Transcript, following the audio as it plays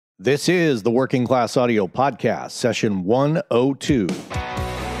This is the Working Class Audio Podcast, session 102.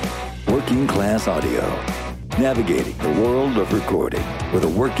 Working Class Audio, navigating the world of recording with a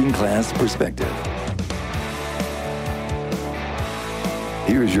working class perspective.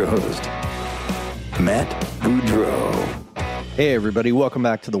 Here's your host, Matt Boudreau. Hey everybody, welcome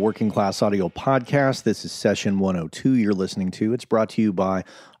back to the Working Class Audio Podcast. This is session 102 you're listening to. It's brought to you by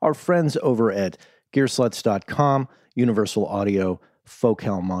our friends over at Gearsluts.com, Universal Audio,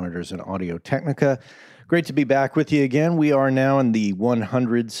 Focal Monitors, and Audio Technica. Great to be back with you again. We are now in the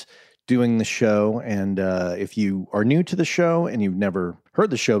 100s doing the show, and if you are new to the show and you've never heard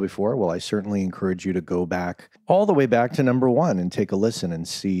the show before, well, I certainly encourage you to go back all the way back to number one and take a listen and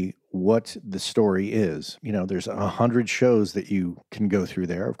see what the story is. You know, there's 100 shows that you can go through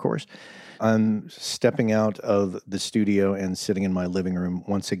there, of course. I'm stepping out of the studio and sitting in my living room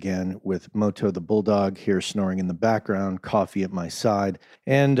once again with Moto the Bulldog here snoring in the background, coffee at my side,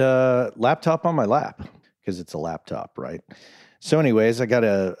 and laptop on my lap, because it's a laptop, right? So anyways, I got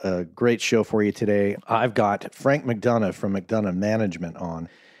a great show for you today. I've got Frank McDonough from McDonough Management on.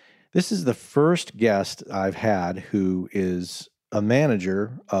 This is the first guest I've had who is a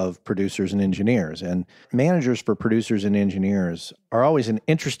manager of producers and engineers. And managers for producers and engineers are always an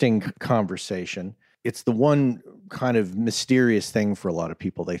interesting conversation. It's the one kind of mysterious thing for a lot of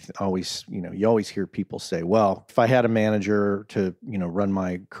people. They always, you always hear people say, well, if I had a manager to, run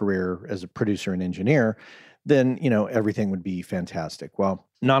my career as a producer and engineer, then, everything would be fantastic. Well,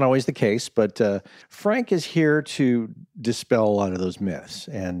 not always the case, but Frank is here to dispel a lot of those myths.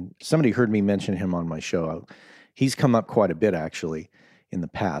 And somebody heard me mention him on my show. He's come up quite a bit, actually, in the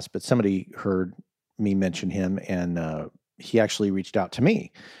past, but somebody heard me mention him, and he actually reached out to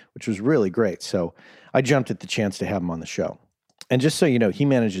me, which was really great. So I jumped at the chance to have him on the show. And just so you know, he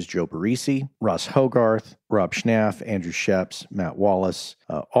manages Joe Barresi, Ross Hogarth, Rob Schnaff, Andrew Sheps, Matt Wallace,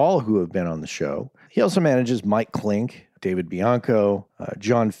 all who have been on the show. He also manages Mike Klink, David Bianco,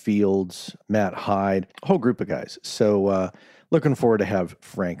 John Fields, Matt Hyde, a whole group of guys. So looking forward to have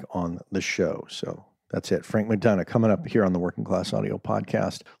Frank on the show. So that's it. Frank McDonough coming up here on the Working Class Audio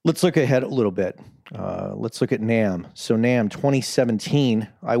Podcast. Let's look ahead a little bit. Let's look at NAMM. So NAMM 2017,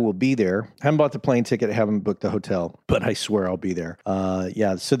 I will be there. Haven't bought the plane ticket, haven't booked the hotel, but I swear I'll be there.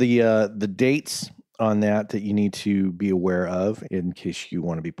 So the dates on that you need to be aware of in case you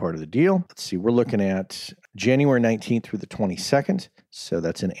want to be part of the deal. Let's see, we're looking at January 19th through the 22nd. So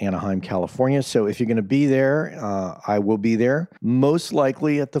that's in Anaheim, California. So if you're going to be there, I will be there. Most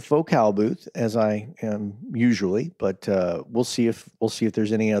likely at the Focal booth, as I am usually. But we'll see if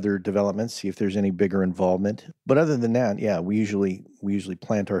there's any other developments. See if there's any bigger involvement. But other than that, yeah, we usually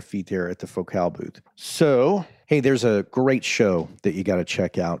plant our feet there at the Focal booth. So hey, there's a great show that you got to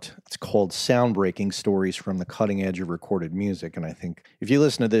check out. It's called Soundbreaking: Stories from the Cutting Edge of Recorded Music. And I think if you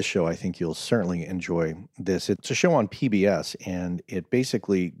listen to this show, I think you'll certainly enjoy this. It's a show on PBS, and it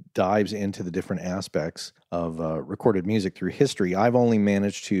basically dives into the different aspects of recorded music through history. I've only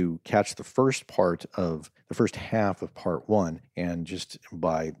managed to catch the first half of part one, and just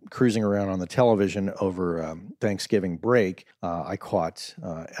by cruising around on the television over Thanksgiving break, I caught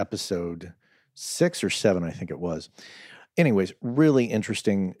episode 6 or 7, I think it was. Anyways, really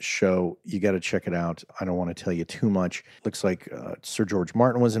interesting show. You got to check it out. I don't want to tell you too much. Looks like Sir George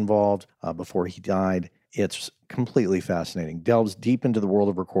Martin was involved before he died. It's completely fascinating. Delves deep into the world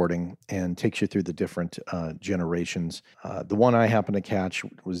of recording and takes you through the different generations. The one I happened to catch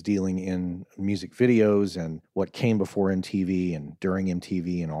was dealing in music videos and what came before MTV and during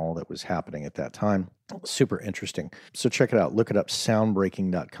MTV and all that was happening at that time. Super interesting. So check it out. Look it up,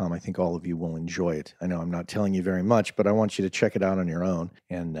 soundbreaking.com. I think all of you will enjoy it. I know I'm not telling you very much, but I want you to check it out on your own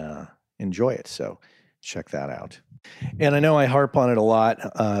and enjoy it. So check that out. And I know I harp on it a lot,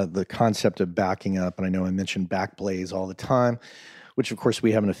 the concept of backing up, and I know I mention Backblaze all the time, which of course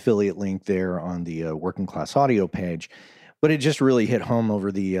we have an affiliate link there on the Working Class Audio page. But it just really hit home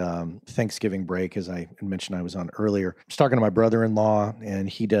over the Thanksgiving break, as I mentioned I was on earlier. I was talking to my brother-in-law, and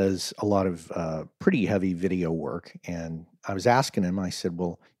he does a lot of pretty heavy video work. And I was asking him, I said,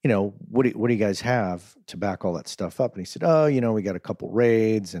 well, what do you guys have to back all that stuff up? And he said, oh, we got a couple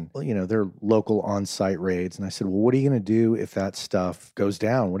raids, and, they're local on-site raids. And I said, well, what are you going to do if that stuff goes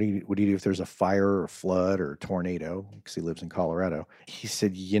down? What do you do if there's a fire or flood or tornado? Because he lives in Colorado. He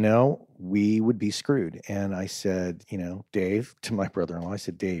said, we would be screwed. And I said, Dave, to my brother-in-law, I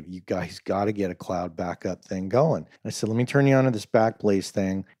said, Dave, you guys got to get a cloud backup thing going. And I said, let me turn you on to this Backblaze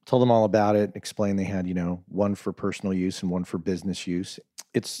thing. told them all about it, explained they had, one for personal use and one for business use.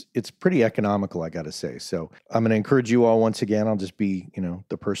 It's pretty economical, I got to say. So I'm going to encourage you all once again. I'll just be,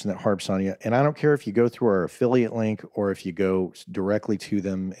 the person that harps on you. And I don't care if you go through our affiliate link or if you go directly to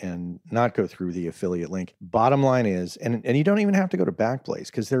them and not go through the affiliate link. Bottom line is, and you don't even have to go to Backblaze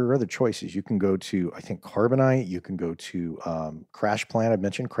because there are other choices. You can go to, I think, Carbonite. You can go to CrashPlan. I've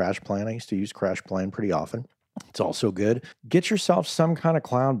mentioned CrashPlan. I used to use CrashPlan pretty often. It's also good. Get yourself some kind of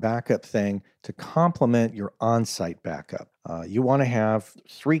cloud backup thing to complement your on-site backup. You want to have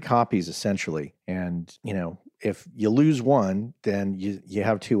 3 copies essentially. And, if you lose one, then you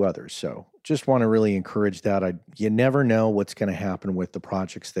have 2 others. So just want to really encourage that. You never know what's going to happen with the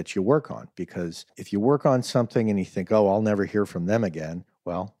projects that you work on, because if you work on something and you think, oh, I'll never hear from them again,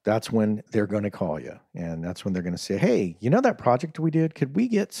 well, that's when they're going to call you. And that's when they're going to say, hey, that project we did, could we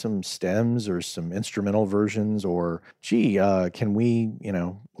get some stems or some instrumental versions? Or, gee, can we,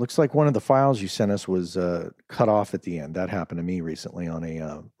 looks like one of the files you sent us was cut off at the end. That happened to me recently on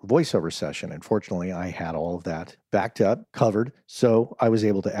a voiceover session. Unfortunately, I had all of that backed up, covered. So I was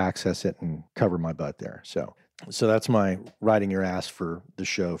able to access it and cover my butt there. So that's my riding your ass for the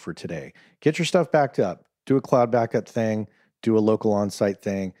show for today. Get your stuff backed up. Do a cloud backup thing. Do a local on-site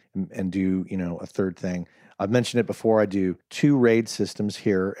thing, and do, a third thing. I've mentioned it before. I do 2 RAID systems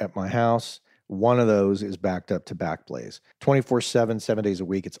here at my house. One of those is backed up to Backblaze. 24/7, 7 days a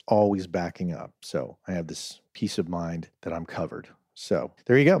week, it's always backing up. So I have this peace of mind that I'm covered. So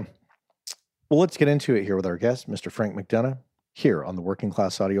there you go. Well, let's get into it here with our guest, Mr. Frank McDonough, here on the Working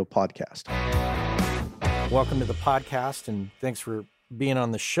Class Audio Podcast. Welcome to the podcast, and thanks for being on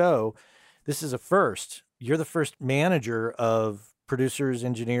the show. This is a first. You're the first manager of producers,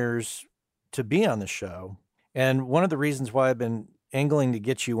 engineers to be on the show. And one of the reasons why I've been angling to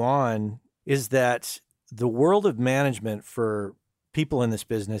get you on is that the world of management for people in this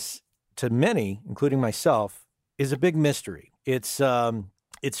business, to many, including myself, is a big mystery. It's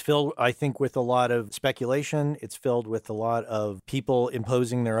filled, I think, with a lot of speculation. It's filled with a lot of people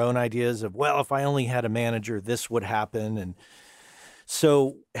imposing their own ideas of, well, if I only had a manager, this would happen. And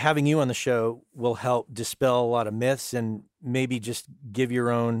so having you on the show will help dispel a lot of myths and maybe just give your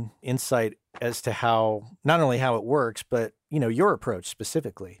own insight as to not only how it works, but, your approach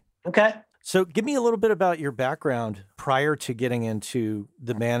specifically. Okay. So give me a little bit about your background prior to getting into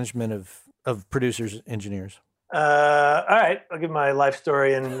the management of producers, engineers. All right. I'll give my life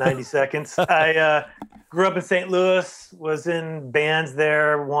story in 90 seconds. I grew up in St. Louis, was in bands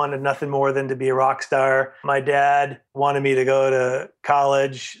there, wanted nothing more than to be a rock star. My dad wanted me to go to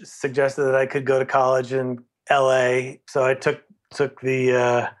college, suggested that I could go to college in LA. So I took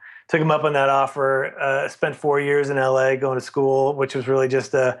him up on that offer, spent 4 years in LA going to school, which was really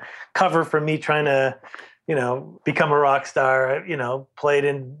just a cover for me trying to become a rock star. I, played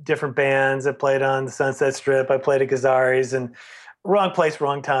in different bands. I played on the Sunset Strip. I played at Gazzarri's, and wrong place,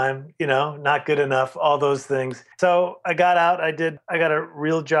 wrong time, not good enough, all those things. So I got out. I got a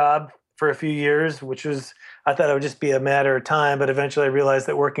real job for a few years, I thought it would just be a matter of time, but eventually I realized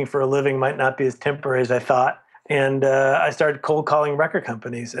that working for a living might not be as temporary as I thought. And I started cold calling record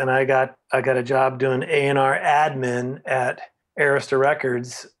companies, and I got a job doing A&R admin at Arista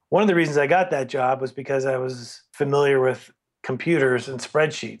Records. One of the reasons I got that job was because I was familiar with computers and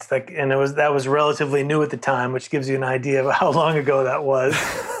spreadsheets. That was relatively new at the time, which gives you an idea of how long ago that was.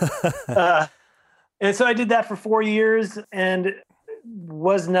 And so I did that for 4 years and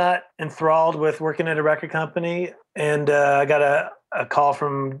was not enthralled with working at a record company. And I got a call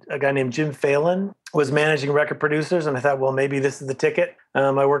from a guy named Jim Phelan, was managing record producers. And I thought, well, maybe this is the ticket.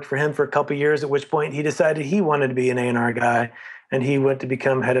 I worked for him for a couple of years, at which point he decided he wanted to be an A&R guy. And he went to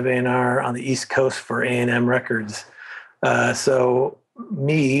become head of A&R on the East Coast for A&M Records. So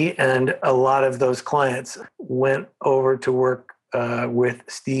me and a lot of those clients went over to work with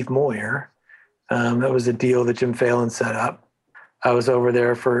Steve Moyer. That was a deal that Jim Phelan set up. I was over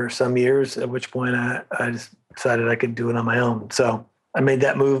there for some years, at which point I just decided I could do it on my own. So I made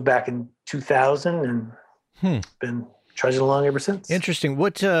that move back in 2000 and been trudging along ever since. Interesting.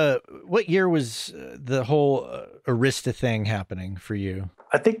 What year was the whole Arista thing happening for you?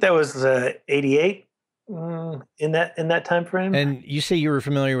 I think that was 88 in that time frame. And you say you were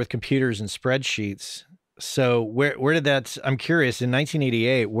familiar with computers and spreadsheets. So where did that? I'm curious. In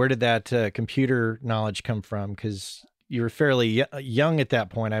 1988, where did that computer knowledge come from? Because you were fairly young at that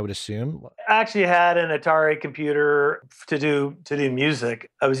point, I would assume. I actually had an Atari computer to do music.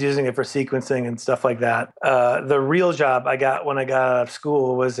 I was using it for sequencing and stuff like that. The real job I got when I got out of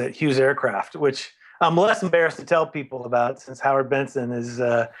school was at Hughes Aircraft, which I'm less embarrassed to tell people about since Howard Benson has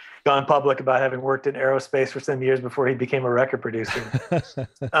gone public about having worked in aerospace for some years before he became a record producer.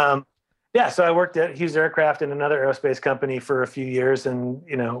 Yeah, so I worked at Hughes Aircraft in another aerospace company for a few years, and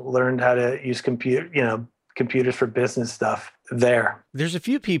learned how to use computers for business stuff there. There's a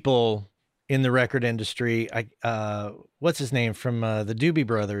few people in the record industry. What's his name from the Doobie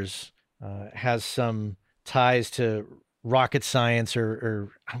Brothers has some ties to rocket science,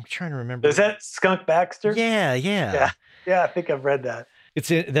 or I'm trying to remember. Is that Skunk Baxter? Yeah. I think I've read that.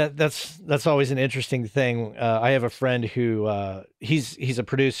 That's always an interesting thing. I have a friend who he's a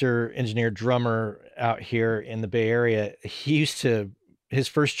producer, engineer, drummer out here in the Bay Area. His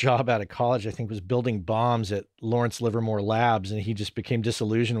first job out of college, I think, was building bombs at Lawrence Livermore Labs, and he just became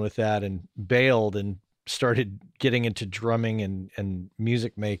disillusioned with that and bailed and started getting into drumming and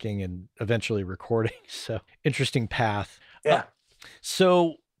music making and eventually recording. So interesting path. Yeah.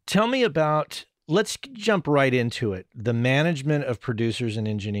 So tell me about, let's jump right into it. The management of producers and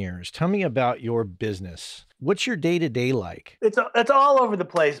engineers. Tell me about your business. What's your day-to-day like? It's all over the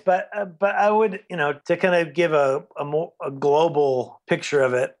place, but I would, to kind of give a global picture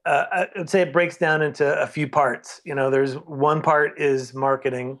of it, I would say it breaks down into a few parts. There's one part is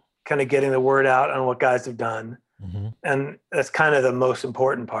marketing, kind of getting the word out on what guys have done. Mm-hmm. And that's kind of the most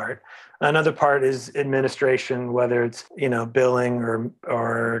important part. Another part is administration, whether it's, billing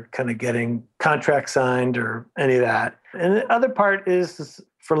or kind of getting contracts signed or any of that. And the other part is,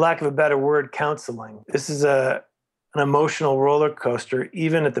 for lack of a better word, counseling. This is an emotional roller coaster,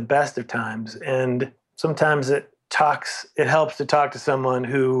 even at the best of times. And sometimes it helps to talk to someone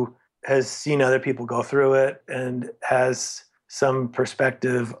who has seen other people go through it and has some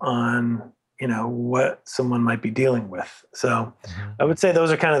perspective on what someone might be dealing with. So I would say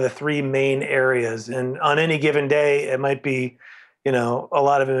those are kind of the three main areas. And on any given day, it might be, a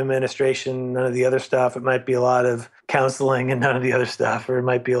lot of administration, none of the other stuff. It might be a lot of counseling and none of the other stuff, or it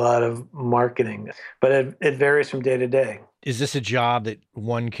might be a lot of marketing. But it varies from day to day. Is this a job that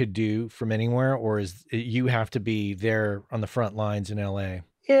one could do from anywhere, or is you have to be there on the front lines in LA?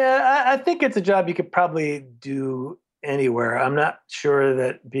 Yeah, I think it's a job you could probably do anywhere. I'm not sure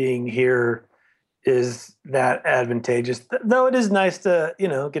that being here is that advantageous, though it is nice to,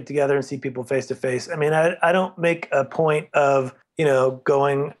 get together and see people face to face. I mean, I don't make a point of,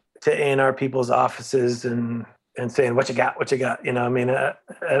 going to A&R people's offices and saying, what you got?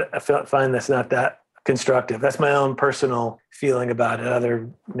 I find that's not that constructive. That's my own personal feeling about it. Other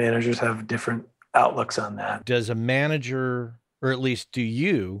managers have different outlooks on that. Does a manager, or at least do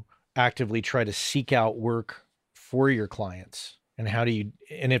you, actively try to seek out work for your clients? And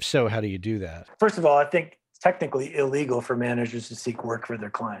if so, how do you do that? First of all, I think it's technically illegal for managers to seek work for their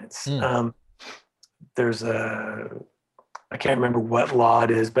clients. There's I can't remember what law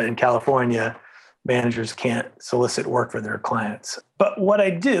it is, but in California, managers can't solicit work for their clients. But what I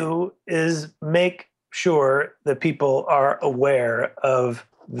do is make sure that people are aware of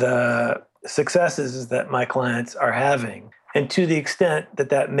the successes that my clients are having. And to the extent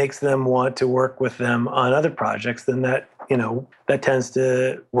that makes them want to work with them on other projects, then that tends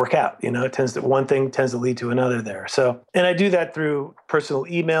to work out. One thing tends to lead to another there. So, and I do that through personal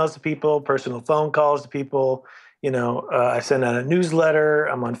emails to people, personal phone calls to people. I send out a newsletter.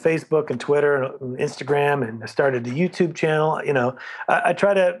 I'm on Facebook and Twitter and Instagram, and I started a YouTube channel. I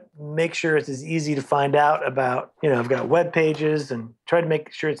try to make sure it's as easy to find out about, I've got web pages, and try to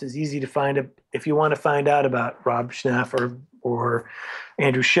make sure it's as easy to find if you want to find out about Rob Schneff or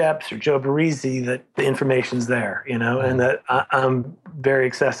Andrew Sheps or Joe Barresi, that the information's there, and that I'm very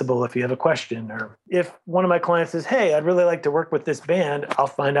accessible if you have a question. Or if one of my clients says, hey, I'd really like to work with this band, I'll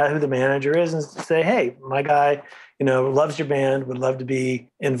find out who the manager is and say, hey, my guy, loves your band, would love to be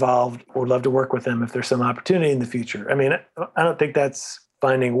involved, or would love to work with them if there's some opportunity in the future. I mean, I don't think that's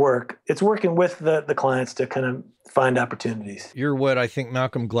finding work. It's working with the clients to kind of find opportunities. You're what I think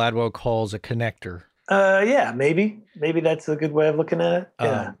Malcolm Gladwell calls a connector. Yeah, maybe that's a good way of looking at it.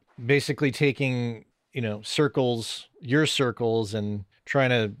 Yeah. Basically taking, your circles, and trying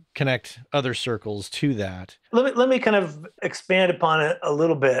to connect other circles to that. Let me kind of expand upon it a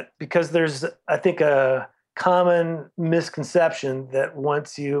little bit, because there's, I think, a common misconception that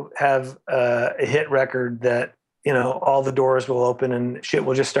once you have a hit record that, all the doors will open and shit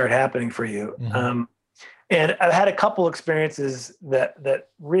will just start happening for you. Mm-hmm. And I've had a couple experiences that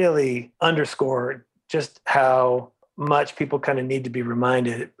really underscore just how much people kind of need to be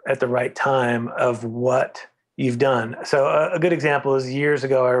reminded at the right time of what you've done. So a good example is years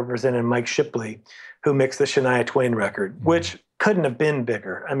ago, I represented Mike Shipley, who mixed the Shania Twain record, which couldn't have been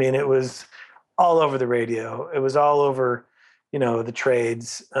bigger. I mean, it was all over the radio. It was all over, the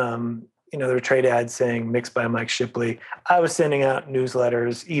trades. there were trade ads saying mixed by Mike Shipley. I was sending out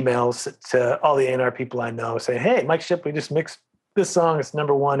newsletters, emails to all the A&R people I know saying, hey, Mike Shipley just mixed this song. It's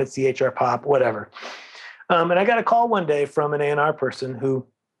number one. It's CHR pop, whatever. And I got a call one day from an A&R person who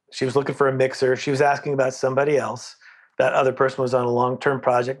she was looking for a mixer. She was asking about somebody else. That other person was on a long-term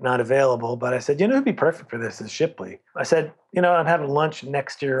project, not available. But I said, who'd be perfect for this is Shipley. I said, I'm having lunch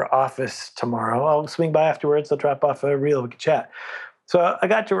next to your office tomorrow. I'll swing by afterwards. I'll drop off a reel. We can chat. So I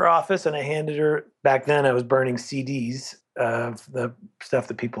got to her office and I handed her, back then I was burning CDs of the stuff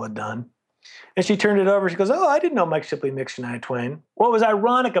that people had done. And she turned it over. She goes, oh, I didn't know Mike Shipley mixed Shania Twain. What was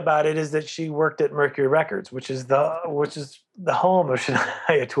ironic about it is that she worked at Mercury Records, which is the home of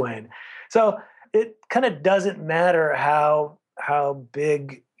Shania Twain. So it kind of doesn't matter how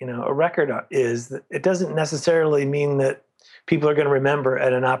big, a record is. It doesn't necessarily mean that people are going to remember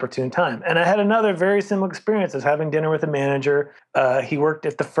at an opportune time. And I had another very similar experience as having dinner with a manager. He worked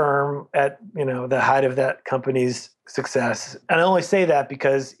at the firm at, the height of that company's success. And I only say that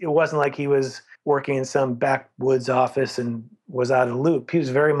because it wasn't like he was working in some backwoods office and was out of the loop. He was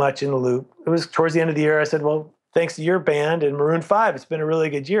very much in the loop. It was towards the end of the year. I said, well, thanks to your band and Maroon 5, it's been a really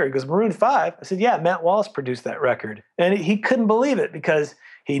good year. He goes, Maroon 5? I said, yeah, Matt Wallace produced that record. And he couldn't believe it because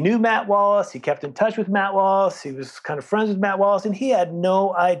he knew Matt Wallace. He kept in touch with Matt Wallace. He was kind of friends with Matt Wallace. And he had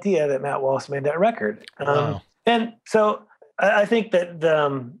no idea that Matt Wallace made that record. Wow. And so I think that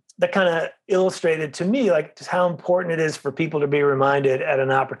that kind of illustrated to me like just how important it is for people to be reminded at an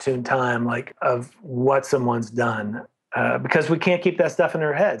opportune time, like of what someone's done. Because we can't keep that stuff in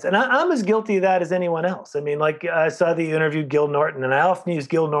our heads. And I'm as guilty of that as anyone else. I mean, like I saw the interview Gil Norton, and I often use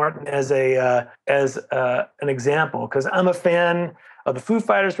Gil Norton as an example because I'm a fan of the Foo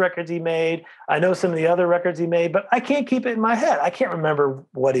Fighters records he made. I know some of the other records he made, but I can't keep it in my head. I can't remember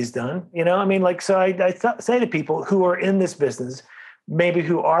what he's done. I mean, like, so I say to people who are in this business, maybe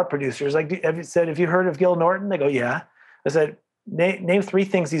who are producers, like, have you heard of Gil Norton? They go, yeah. I said, name 3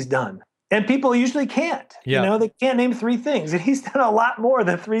 things he's done. And people usually can't. Yeah. They can't name 3 things. And he's done a lot more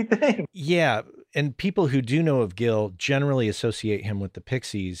than 3 things. Yeah. And people who do know of Gil generally associate him with the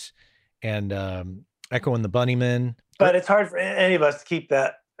Pixies and Echo and the Bunnymen. But it's hard for any of us to keep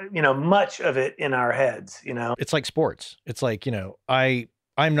that, much of it in our heads, It's like sports. It's like, I'm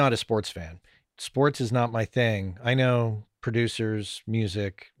not a sports fan. Sports is not my thing. I know producers,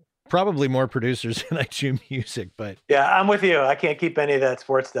 music, probably more producers than I do music, but yeah, I'm with you. I can't keep any of that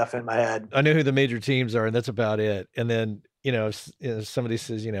sports stuff in my head. I know who the major teams are, and that's about it. And then, if somebody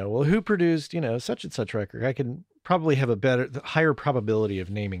says, well, who produced, such and such record, I can probably have higher probability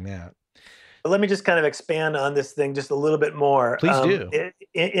of naming that. Let me just kind of expand on this thing just a little bit more. Please do.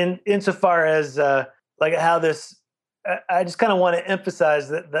 Insofar as like how this, I just kind of want to emphasize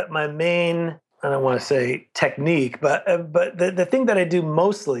that my main, I don't want to say technique, but the thing that I do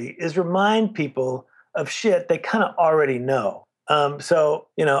mostly is remind people of shit they kind of already know. So,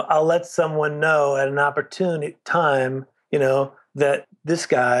 I'll let someone know at an opportune time, that this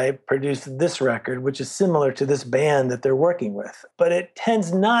guy produced this record, which is similar to this band that they're working with. But it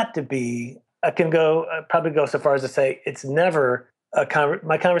tends not to be, probably go so far as to say it's never,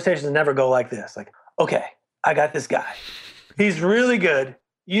 my conversations never go like this. Like, okay, I got this guy. He's really good.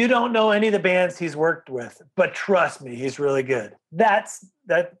 You don't know any of the bands he's worked with, but trust me, he's really good. That's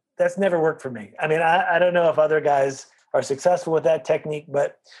never worked for me. I mean, I don't know if other guys are successful with that technique,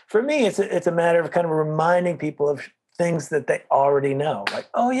 but for me, it's a matter of kind of reminding people of things that they already know. Like,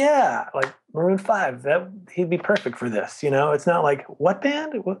 oh yeah, like Maroon 5, he'd be perfect for this. It's not like, what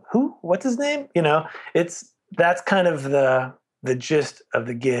band? Who? What's his name? That's kind of the gist of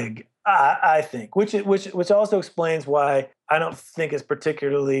the gig. I think, which also explains why I don't think it's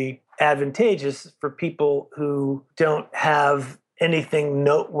particularly advantageous for people who don't have anything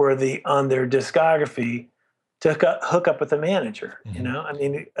noteworthy on their discography to hook up with a manager. Mm-hmm. I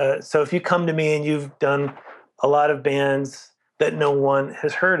mean, so if you come to me and you've done a lot of bands that no one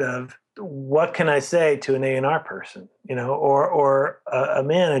has heard of, what can I say to an A&R person, or a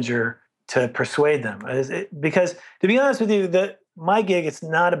manager to persuade them? Because to be honest with you, my gig, it's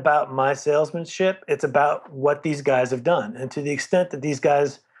not about my salesmanship. It's about what these guys have done. And to the extent that these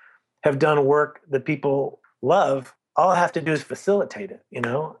guys have done work that people love, all I have to do is facilitate it,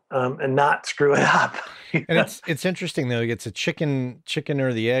 and not screw it up. And it's interesting though. It's a chicken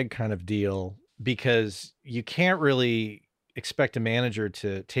or the egg kind of deal, because you can't really expect a manager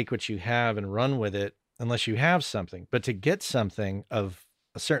to take what you have and run with it unless you have something. But to get something of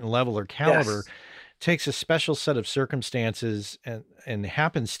a certain level or caliber, yes, takes a special set of circumstances and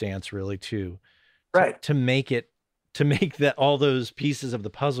happenstance really to make that all those pieces of the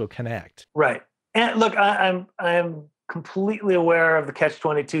puzzle connect. Right. And look, I'm completely aware of the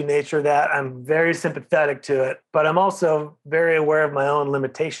catch-22 nature of that. I'm very sympathetic to it, but I'm also very aware of my own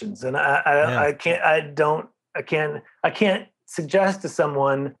limitations. And I can't suggest to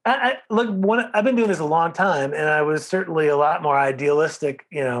someone, look, I've been doing this a long time, and I was certainly a lot more idealistic,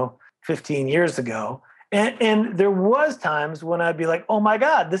 15 years ago. And there was times when I'd be like, oh my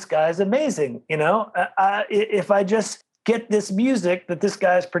God, this guy's amazing. If I just get this music that this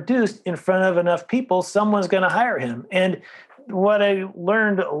guy's produced in front of enough people, someone's going to hire him. And what I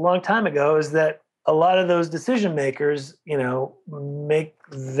learned a long time ago is that a lot of those decision makers, make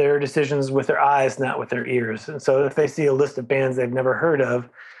their decisions with their eyes, not with their ears. And so if they see a list of bands they've never heard of,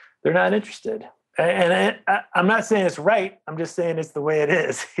 they're not interested. And I'm not saying it's right. I'm just saying it's the way it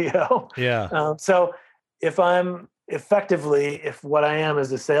is, Yeah. So if what I am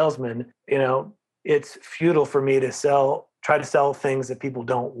is a salesman, it's futile for me to try to sell things that people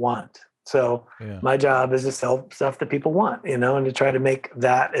don't want. So my job is to sell stuff that people want, and to try to make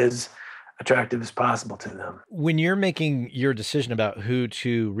that as attractive as possible to them. When you're making your decision about who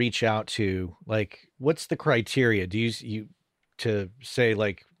to reach out to, like, what's the criteria? Do you to say,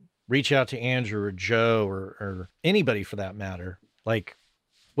 like, reach out to Andrew or Joe or anybody for that matter? Like,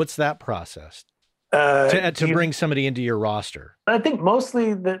 what's that process to bring somebody into your roster? I think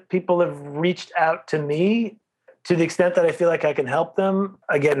mostly that people have reached out to me. To the extent that I feel like I can help them,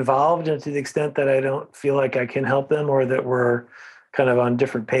 I get involved. And to the extent that I don't feel like I can help them, or that we're kind of on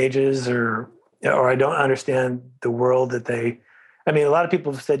different pages, or I don't understand the world a lot of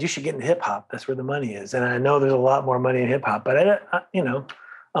people have said you should get in hip hop. That's where the money is. And I know there's a lot more money in hip hop, but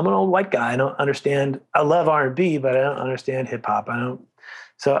I'm an old white guy. I don't understand. I love R&B, but I don't understand hip hop.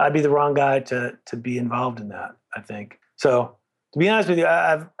 So I'd be the wrong guy to be involved in that, I think. So to be honest with you,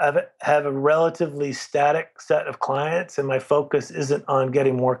 I have a relatively static set of clients, and my focus isn't on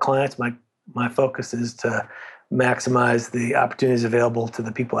getting more clients. My focus is to maximize the opportunities available to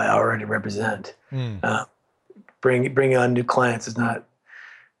the people I already represent. Bringing on new clients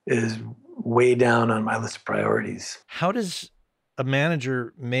is way down on my list of priorities. How does a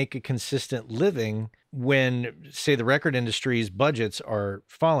manager make a consistent living when, say, the record industry's budgets are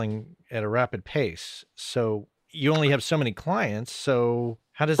falling at a rapid pace? So you only have so many clients. So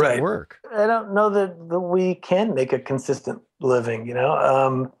how does that work? I don't know that we can make a consistent living.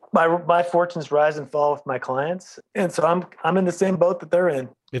 My fortunes rise and fall with my clients, and so I'm in the same boat that they're in.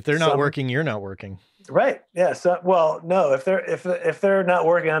 If they're not working, you're not working. Right. Yeah. So, no. If they're not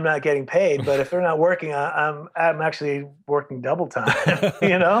working, I'm not getting paid. But if they're not working, I'm actually working double time.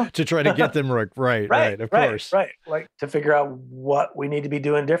 To try to get them right. Of course. Right. Like to figure out what we need to be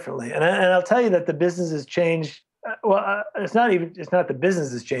doing differently. And I'll tell you that the business has changed. It's not the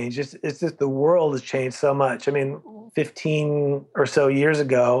business has changed. It's just the world has changed so much. 15 or so years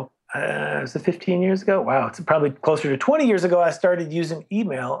ago. Was it 15 years ago? Wow. It's probably closer to 20 years ago. I started using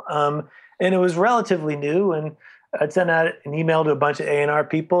email. And it was relatively new, and I'd send out an email to a bunch of A&R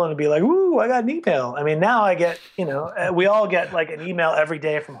people, and it'd be like, "Ooh, I got an email." Now I get, we all get like an email every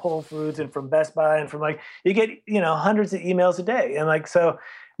day from Whole Foods and from Best Buy, and from you get, hundreds of emails a day, and so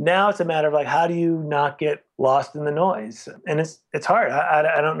now it's a matter of how do you not get lost in the noise? And it's hard.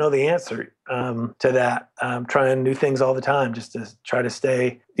 I don't know the answer to that. I'm trying new things all the time just to try to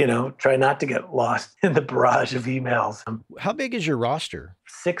stay, try not to get lost in the barrage of emails. How big is your roster?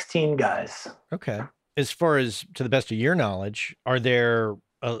 16 guys. Okay. As far as, to the best of your knowledge, are there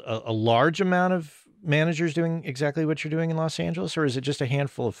a large amount of managers doing exactly what you're doing in Los Angeles, or is it just a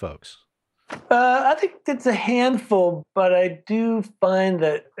handful of folks? I think it's a handful, but I do find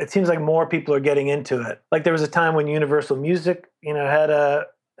that it seems like more people are getting into it. Like there was a time when Universal Music, had a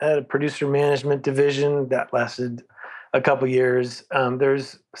producer management division that lasted a couple years.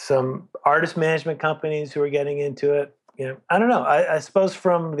 There's some artist management companies who are getting into it. I don't know. I suppose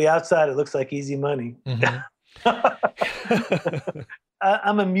from the outside, it looks like easy money. Mm-hmm.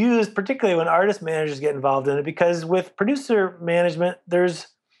 I'm amused, particularly when artist managers get involved in it, because with producer management, there's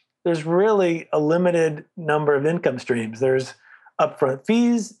really a limited number of income streams. There's upfront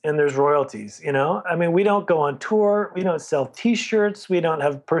fees and there's royalties, we don't go on tour. We don't sell T-shirts. We don't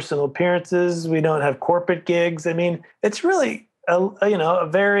have personal appearances. We don't have corporate gigs. It's really a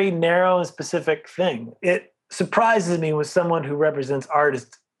very narrow and specific thing. It surprises me with someone who represents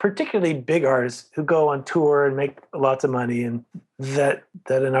artists, particularly big artists who go on tour and make lots of money, and that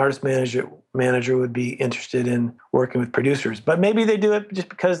an artist manager would be interested in working with producers. But maybe they do it just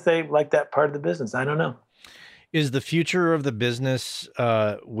because they like that part of the business. I don't know. Is the future of the business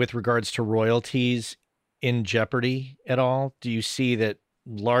with regards to royalties in jeopardy at all? Do you see that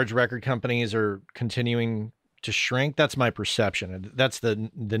large record companies are continuing to shrink? That's my perception. That's the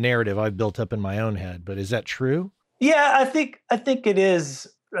narrative I've built up in my own head. But is that true? Yeah, I think it is.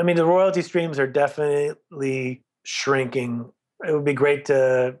 I mean, the royalty streams are definitely shrinking. It would be great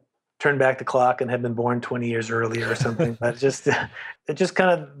to turn back the clock and have been born 20 years earlier or something. But it's just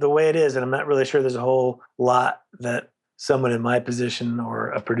kind of the way it is. And I'm not really sure there's a whole lot that someone in my position or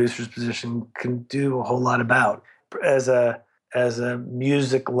a producer's position can do a whole lot about. As a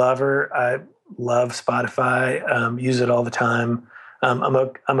music lover, I love Spotify, use it all the time.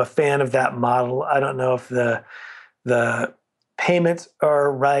 I'm a fan of that model. I don't know if the payments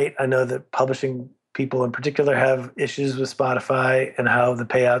are right. I know that publishing people in particular have issues with Spotify and how the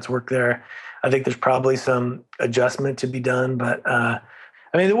payouts work there. I think there's probably some adjustment to be done. But I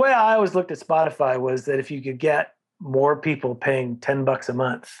mean, the way I always looked at Spotify was that if you could get more people paying $10 a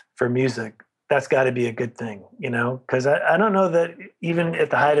month for music, that's got to be a good thing, because I don't know that even at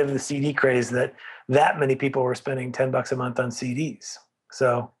the height of the CD craze that many people were spending $10 a month on CDs.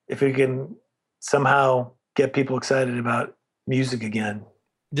 So if we can somehow get people excited about music again.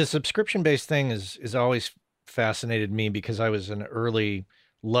 The subscription-based thing is always fascinated me because I was an early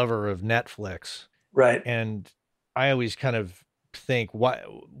lover of Netflix. Right. And I always kind of think,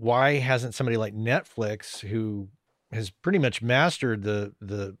 why hasn't somebody like Netflix, who has pretty much mastered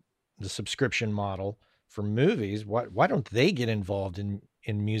the subscription model for movies, why don't they get involved in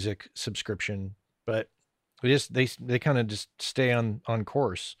music subscription? But they kind of just stay on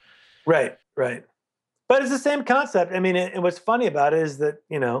course. Right. But it's the same concept. I mean, and what's funny about it is that,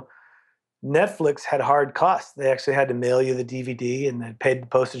 Netflix had hard costs. They actually had to mail you the DVD, and they paid the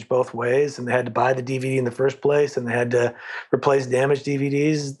postage both ways, and they had to buy the DVD in the first place, and they had to replace damaged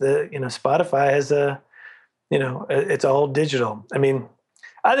DVDs. Spotify has it's all digital. I mean,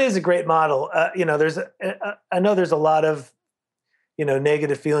 I think it's a great model. I know there's a lot of,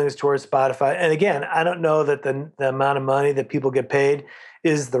 negative feelings towards Spotify. And again, I don't know that the amount of money that people get paid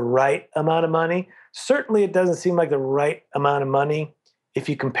is the right amount of money. Certainly, it doesn't seem like the right amount of money if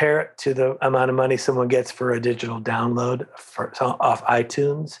you compare it to the amount of money someone gets for a digital download off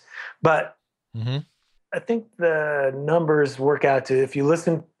iTunes. But I think the numbers work out to if you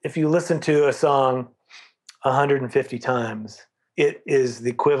listen to a song 150 times, it is the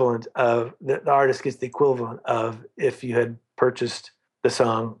equivalent of the artist gets the equivalent of if you had purchased the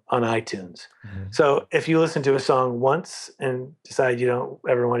song on iTunes. So if you listen to a song once and decide you don't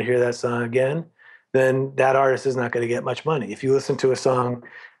ever want to hear that song again, then that artist is not going to get much money. If you listen to a song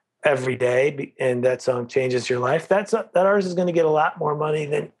every day and that song changes your life, that artist is going to get a lot more money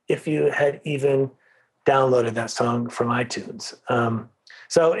than if you had even downloaded that song from iTunes.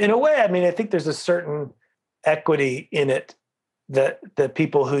 So in a way, I mean, I think there's a certain equity in it that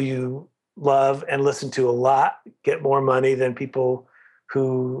people who you love and listen to a lot get more money than people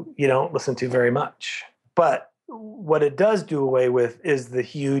who you don't listen to very much. But what it does do away with is the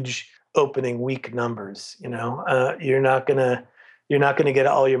huge opening week numbers. You're not gonna get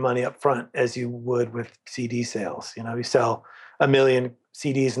all your money up front as you would with CD sales. You sell 1 million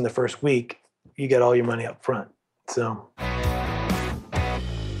CDs in the first week, you get all your money up front. So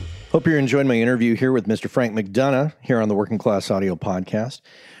hope you're enjoying my interview here with Mr. Frank McDonough here on the Working Class Audio Podcast.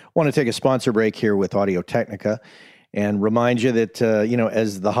 I want to take a sponsor break here with Audio-Technica and remind you that,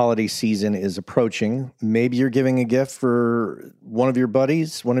 as the holiday season is approaching, maybe you're giving a gift for one of your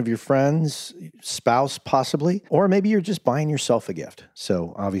buddies, one of your friends, spouse possibly, or maybe you're just buying yourself a gift.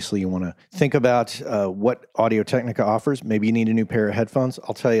 So obviously you want to think about what Audio-Technica offers. Maybe you need a new pair of headphones.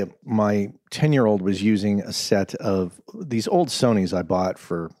 I'll tell you, my 10-year-old was using a set of these old Sonys I bought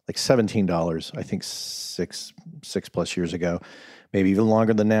for like $17, I think six plus years ago. Maybe even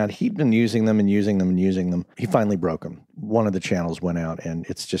longer than that. He'd been using them. He finally broke them. One of the channels went out, and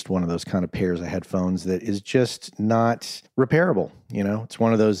it's just one of those kind of pairs of headphones that is just not repairable. It's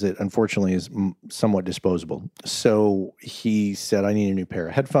one of those that unfortunately is somewhat disposable. So he said, I need a new pair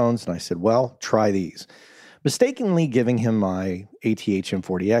of headphones. And I said, well, try these. Mistakenly giving him my ATH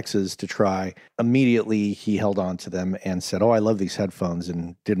M40Xs to try, immediately he held on to them and said, oh, I love these headphones,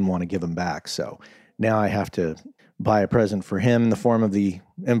 and didn't want to give them back. So now I have to buy a present for him in the form of the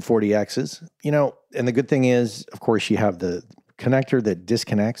M40Xs. And the good thing is, of course, you have the connector that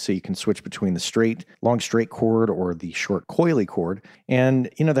disconnects, so you can switch between the long straight cord or the short coily cord. And,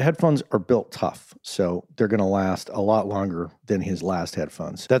 the headphones are built tough, so they're going to last a lot longer than his last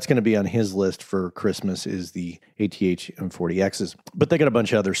headphones. That's going to be on his list for Christmas is the ATH M40Xs. But they got a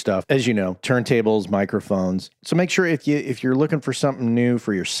bunch of other stuff, as you know, turntables, microphones. So make sure if you're looking for something new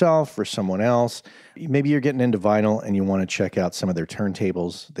for yourself, for someone else, maybe you're getting into vinyl and you want to check out some of their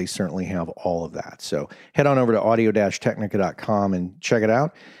turntables, they certainly have all of that. So head on over to audio-technica.com and check it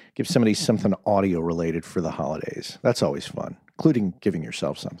out. Give somebody something audio related for the holidays. That's always fun. including giving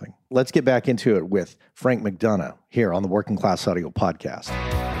yourself something. Let's get back into it with Frank McDonough here on the Working Class Audio Podcast.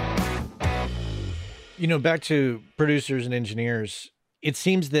 Back to producers and engineers, it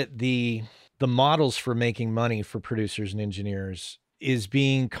seems that the models for making money for producers and engineers is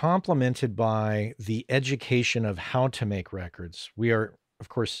being complemented by the education of how to make records. We are, of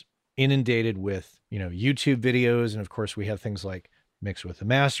course, inundated with, YouTube videos. And of course, we have things like Mix with the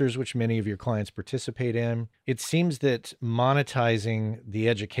Masters, which many of your clients participate in. It seems that monetizing the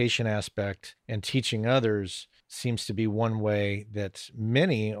education aspect and teaching others seems to be one way that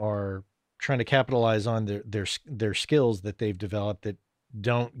many are trying to capitalize on their skills that they've developed that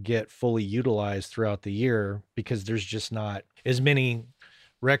don't get fully utilized throughout the year because there's just not as many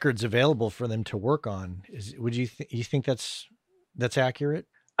records available for them to work on. Would you think that's accurate?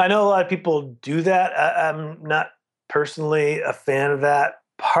 I know a lot of people do that. I'm not personally a fan of that,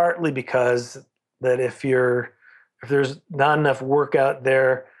 partly because that if there's not enough work out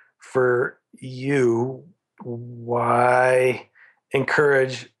there for you, why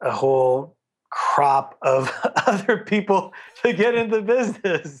encourage a whole crop of other people to get into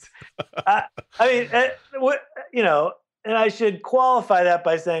business? And I should qualify that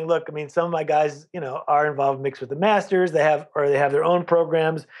by saying, look, some of my guys, are involved in Mix with the Masters. They have their own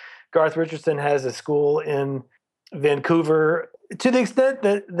programs. Garth Richardson has a school in Vancouver. To the extent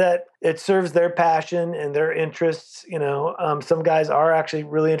that it serves their passion and their interests, some guys are actually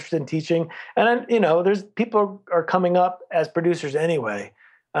really interested in teaching. And, there's people are coming up as producers anyway.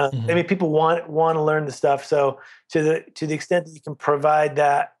 People want to learn the stuff. So to the extent that you can provide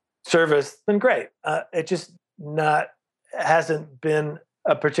that service, then great. It just hasn't been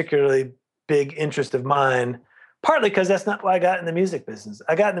a particularly big interest of mine, partly because that's not why I got in the music business.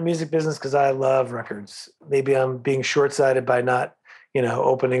 I got in the music business because I love records. Maybe I'm being short-sighted by not,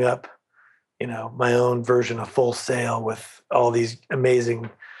 opening up, my own version of Full Sail with all these amazing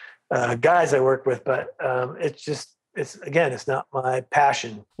guys I work with. But it's not my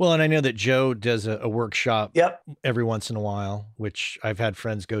passion. Well, and I know that Joe does a workshop Yep. every once in a while, which I've had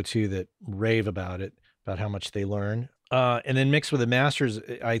friends go to that rave about how much they learn. And then Mix with the Masters,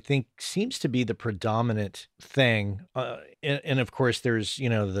 I think, seems to be the predominant thing. And of course, there's,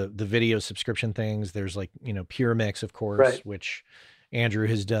 the video subscription things. There's like, Pure Mix, of course, right, which Andrew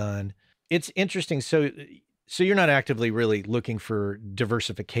has done. It's interesting. So you're not actively really looking for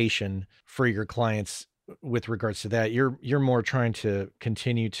diversification for your clients with regards to that. You're more trying to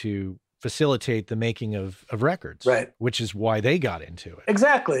continue to facilitate the making of records, right? Which is why they got into it.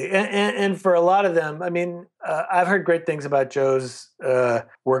 Exactly. And for a lot of them, I've heard great things about Joe's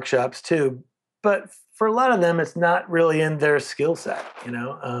workshops too, but for a lot of them, it's not really in their skill set,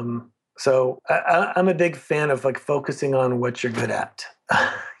 So I'm a big fan of like focusing on what you're good at,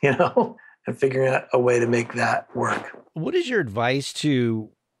 and figuring out a way to make that work. What is your advice to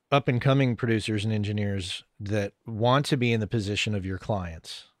up and coming producers and engineers that want to be in the position of your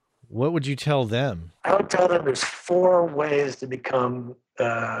clients? What would you tell them? I would tell them there's 4 ways to become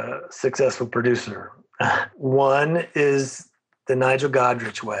a successful producer. One is the Nigel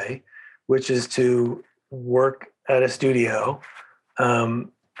Godrich way, which is to work at a studio.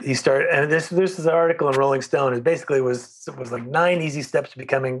 He started, and this is an article in Rolling Stone. It basically was like 9 easy steps to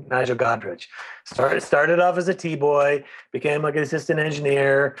becoming Nigel Godrich. Started off as a T-boy, became like an assistant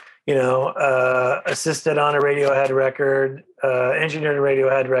engineer, assisted on a Radiohead record, engineered a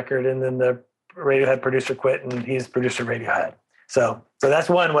Radiohead record, and then the Radiohead producer quit, and he's producer Radiohead. So that's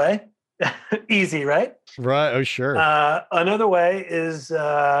one way. Easy, right? Right. Oh, sure. Another way is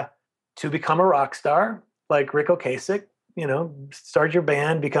to become a rock star, like Rick Ocasek. Start your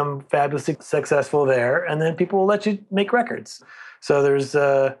band, become fabulously successful there, and then people will let you make records. So there's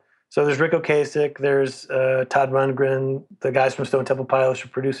Rick Ocasek, there's Todd Rundgren, the guys from Stone Temple Pilots were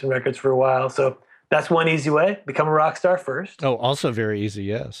producing records for a while. So that's one easy way: become a rock star first. Oh, also very easy,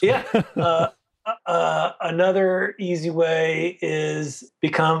 yes. Yeah. Another easy way is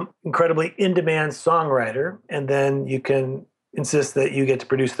become incredibly in-demand songwriter, and then you can insist that you get to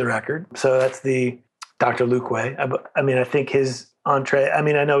produce the record. So that's the Dr. Luke way. I think his entree, I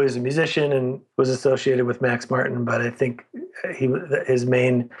know he's a musician and was associated with Max Martin, but I think his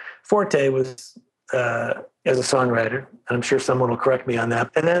main forte was as a songwriter. And I'm sure someone will correct me on that.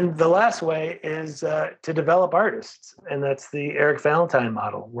 And then the last way is to develop artists. And that's the Eric Valentine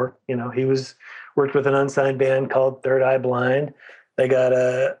model. He worked with an unsigned band called Third Eye Blind. They got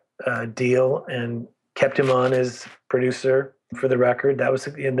a deal and kept him on as producer for the record.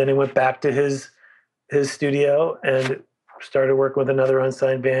 And then he went back to his studio and started working with another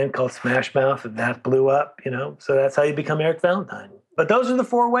unsigned band called Smash Mouth, and that blew up, So that's how you become Eric Valentine. But those are the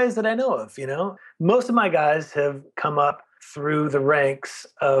 4 ways that I know of, Most of my guys have come up through the ranks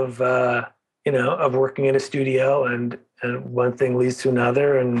of, of working in a studio, and one thing leads to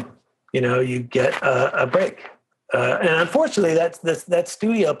another, and, you get a break. And unfortunately, that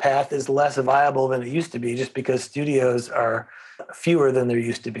studio path is less viable than it used to be, just because studios are fewer than there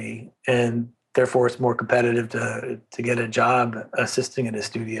used to be, and therefore it's more competitive to get a job assisting in a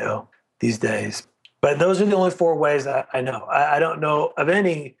studio these days. But those are the only 4 ways I know. I don't know of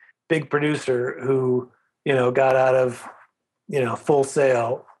any big producer who, got out of, Full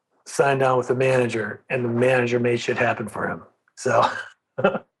Sail, signed on with a manager, and the manager made shit happen for him. So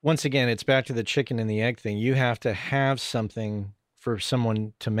once again, it's back to the chicken and the egg thing. You have to have something for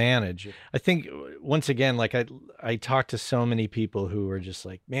someone to manage. I think, once again, like I talk to so many people who are just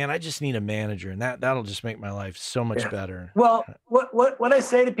like, man, I just need a manager, and that'll just make my life so much better. Well, what I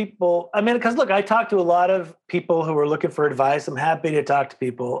say to people, I mean, because look, I talk to a lot of people who are looking for advice. I'm happy to talk to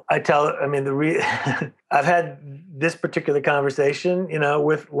people. I've had this particular conversation,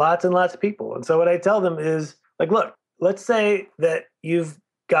 with lots and lots of people. And so what I tell them is, like, look, let's say that you've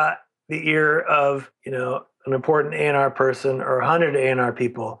got the ear of, an important A&R person or 100 A&R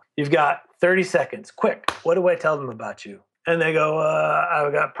people. You've got 30 seconds. Quick, what do I tell them about you? And they go,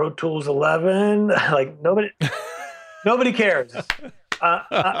 I've got Pro Tools 11. Like, nobody cares.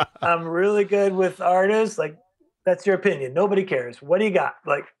 I'm really good with artists. Like, that's your opinion. Nobody cares. What do you got?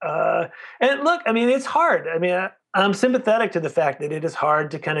 Like, and look, I mean, it's hard. I mean, I'm sympathetic to the fact that it is hard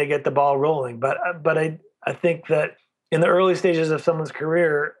to kind of get the ball rolling. But I think that in the early stages of someone's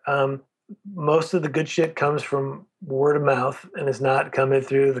career, most of the good shit comes from word of mouth, and it's not coming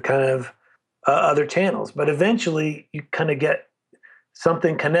through the kind of other channels. But eventually you kind of get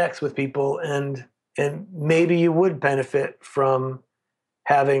something connects with people, and maybe you would benefit from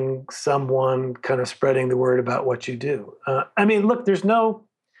having someone kind of spreading the word about what you do. I mean, look, there's no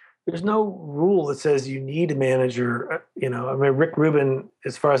rule that says you need a manager. I mean, Rick Rubin,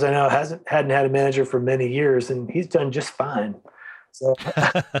 as far as I know, hadn't had a manager for many years, and he's done just fine. So,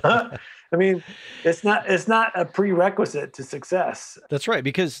 I mean, it's not a prerequisite to success. That's right,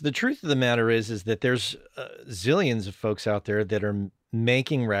 because the truth of the matter is that there's zillions of folks out there that are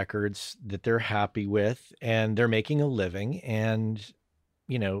making records that they're happy with, and they're making a living, and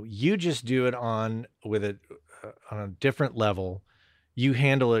you just do it on a different level. You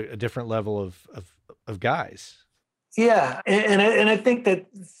handle a different level of guys. Yeah, and I think that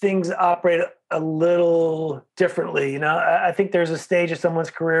things operate a little differently. I think there's a stage of someone's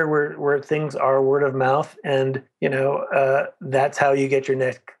career where things are word of mouth, and that's how you get your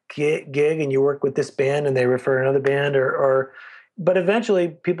next gig, and you work with this band, and they refer another band, but eventually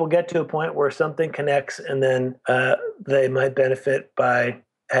people get to a point where something connects, and then they might benefit by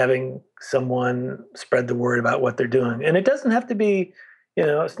having someone spread the word about what they're doing. And it doesn't have to be. It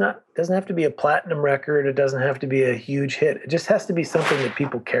doesn't have to be a platinum record. It doesn't have to be a huge hit. It just has to be something that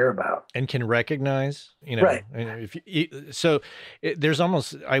people care about and can recognize, Right. There's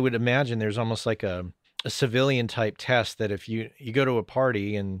almost, I would imagine there's almost like a civilian type test that if you go to a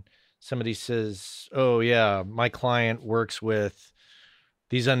party and somebody says, oh yeah, my client works with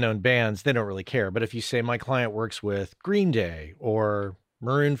these unknown bands, they don't really care. But if you say my client works with Green Day or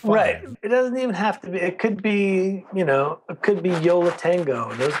Maroon 5. Right. It doesn't even have to be. It could be, Yo La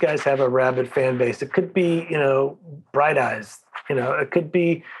Tengo. Those guys have a rabid fan base. It could be, Bright Eyes. It could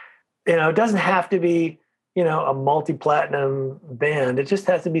be, it doesn't have to be, a multi-platinum band. It just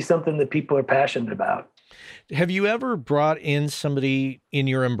has to be something that people are passionate about. Have you ever brought in somebody in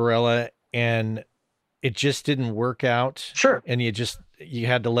your umbrella and it just didn't work out? Sure. And you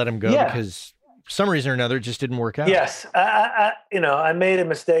had to let them go because for some reason or another, it just didn't work out. Yes. I made a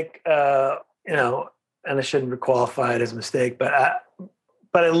mistake, and I shouldn't qualify it as a mistake, but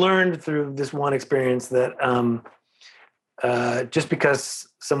I learned through this one experience that just because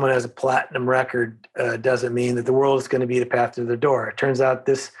someone has a platinum record doesn't mean that the world is going to be the path to their door. It turns out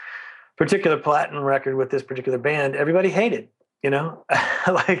this particular platinum record with this particular band, everybody hated,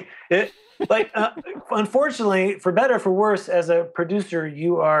 unfortunately, for better or for worse, as a producer,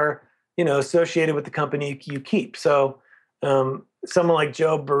 you are, associated with the company you keep. So someone like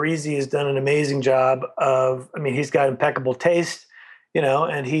Joe Barresi has done an amazing job he's got impeccable taste,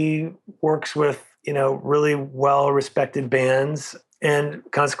 and he works with, really well-respected bands, and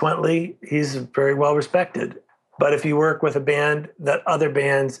consequently, he's very well-respected. But if you work with a band that other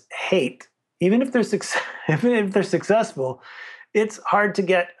bands hate, even if they're successful, it's hard to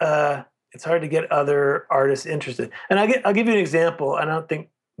get other artists interested. And I'll give you an example. I don't think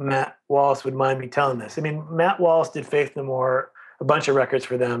Matt Wallace would mind me telling this. Matt Wallace did Faith No More, a bunch of records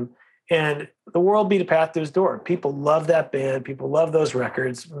for them, and the world beat a path to his door. People love that band. People love those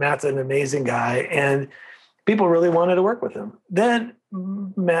records. Matt's an amazing guy. And people really wanted to work with him. Then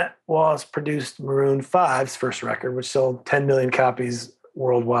Matt Wallace produced Maroon 5's first record, which sold 10 million copies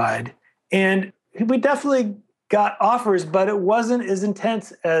worldwide. And we definitely got offers, but it wasn't as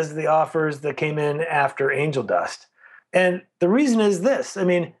intense as the offers that came in after Angel Dust. And the reason is this. I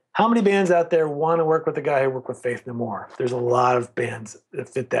mean, how many bands out there want to work with the guy who worked with Faith No More? There's a lot of bands that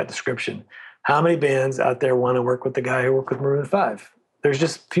fit that description. How many bands out there want to work with the guy who worked with Maroon 5? There's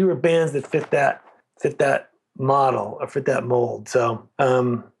just fewer bands that fit that model or fit that mold. So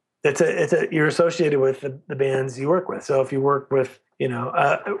you're associated with the bands you work with. So if you work with,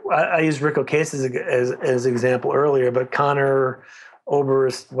 I used Rick O'Case as an example earlier, but Connor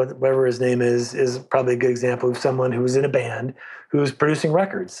Oberst, whatever his name is probably a good example of someone who was in a band who's producing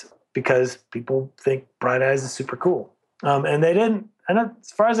records because people think Bright Eyes is super cool. And they didn't,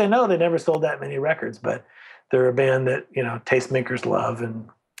 as far as I know, they never sold that many records, but they're a band that, tastemakers love. And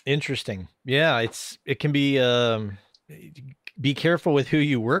interesting. Yeah. It can be careful with who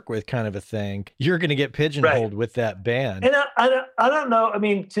you work with kind of a thing. You're going to get pigeonholed with that band. And I don't know. I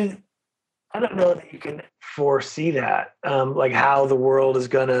mean, I don't know that you can foresee that, like how the world is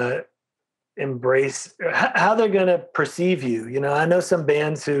going to embrace, how they're going to perceive you. I know some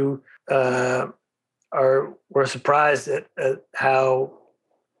bands who were surprised at how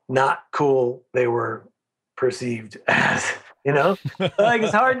not cool they were perceived as. Like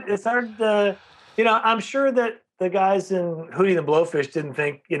it's hard to, I'm sure that the guys in Hootie and the Blowfish didn't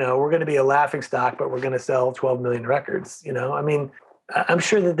think, we're going to be a laughing stock, but we're going to sell 12 million records. I mean, I'm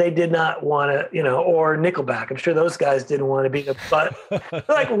sure that they did not want to, or Nickelback. I'm sure those guys didn't want to be but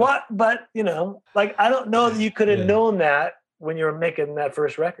like what? But, like, I don't know that you could have known that when you were making that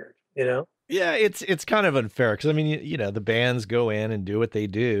first record, Yeah, it's kind of unfair because I mean, the bands go in and do what they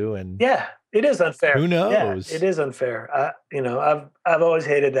do, and yeah, it is unfair. Who knows? Yeah, it is unfair. I've always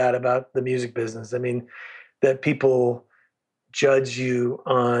hated that about the music business. I mean, that people judge you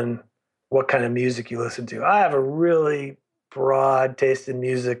on what kind of music you listen to. I have a really broad taste in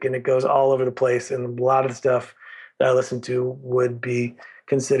music, and it goes all over the place. And a lot of the stuff that I listen to would be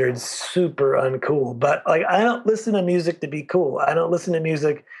considered super uncool. But like, I don't listen to music to be cool. I don't listen to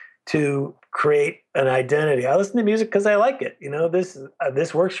music to create an identity. I listen to music because I like it.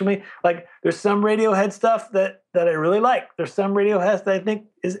 This works for me. Like, there's some Radiohead stuff that I really like. There's some Radiohead that I think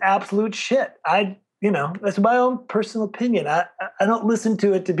is absolute shit. That's my own personal opinion. I don't listen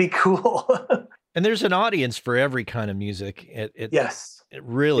to it to be cool. And there's an audience for every kind of music. Yes. It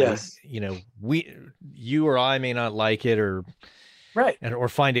really, yes. You or I may not like it or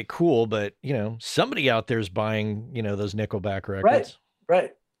find it cool, but somebody out there is buying, those Nickelback records.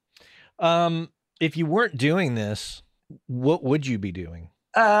 Right. If you weren't doing this, what would you be doing?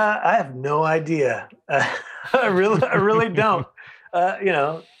 I have no idea. I really don't.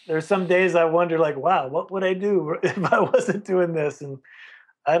 There's some days I wonder, like, wow, what would I do if I wasn't doing this? And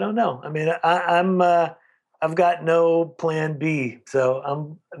I don't know. I mean, I've got no plan B.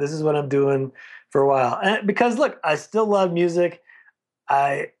 So this is what I'm doing for a while. And because look, I still love music.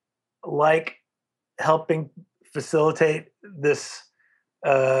 I like helping facilitate this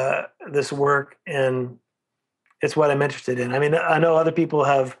work, and it's what I'm interested in. I mean, I know other people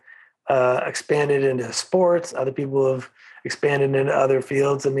have expanded into sports. Other people have expanded into other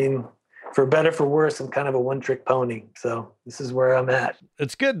fields. I mean, for better, for worse, I'm kind of a one-trick pony. So this is where I'm at.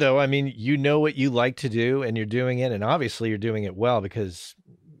 It's good, though. I mean, you know what you like to do, and you're doing it. And obviously you're doing it well because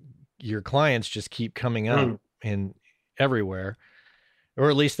your clients just keep coming up and everywhere,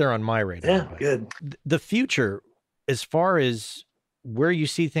 or at least they're on my radar. Yeah, good. The future, as far as where you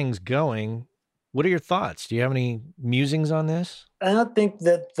see things going, what are your thoughts? Do you have any musings on this? I don't think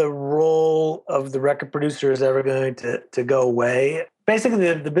that the role of the record producer is ever going to go away.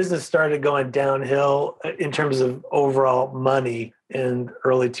 Basically, the business started going downhill in terms of overall money in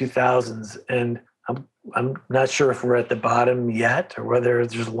early 2000s. And I'm not sure if we're at the bottom yet or whether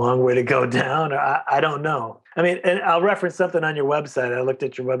there's a long way to go down. I don't know. I mean, and I'll reference something on your website. I looked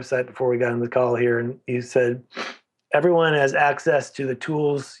at your website before we got on the call here, and you said, everyone has access to the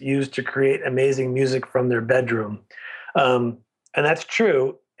tools used to create amazing music from their bedroom. And that's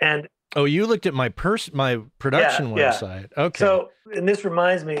true. And you looked at my production website. Yeah. Okay. So, and this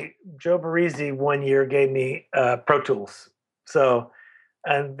reminds me, Joe Barresi one year gave me Pro Tools. So,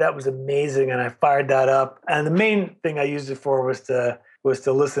 and that was amazing. And I fired that up. And the main thing I used it for was to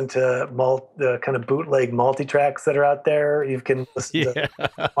listen to the kind of bootleg multi-tracks that are out there. You can listen to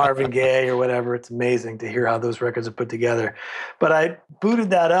Marvin Gaye or whatever. It's amazing to hear how those records are put together. But I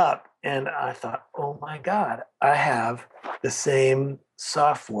booted that up and I thought, oh my God, I have the same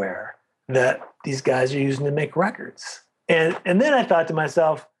software that these guys are using to make records. And then I thought to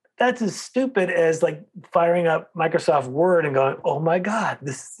myself, that's as stupid as like firing up Microsoft Word and going, oh my God,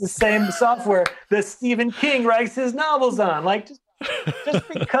 this is the same software that Stephen King writes his novels on. Like just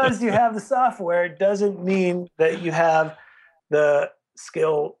because you have the software doesn't mean that you have the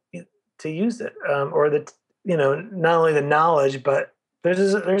skill to use it, or not only the knowledge, but there's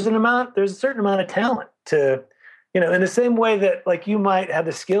a certain amount of talent to, in the same way that like you might have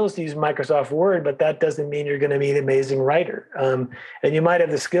the skills to use Microsoft Word, but that doesn't mean you're going to be an amazing writer. And you might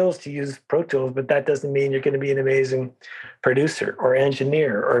have the skills to use Pro Tools, but that doesn't mean you're going to be an amazing producer or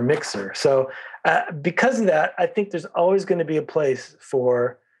engineer or mixer. So because of that, I think there's always going to be a place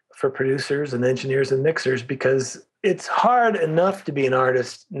for producers and engineers and mixers, because it's hard enough to be an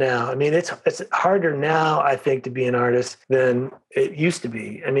artist now. I mean, it's harder now, I think, to be an artist than it used to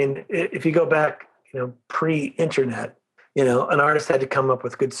be. I mean, if you go back, pre-internet, an artist had to come up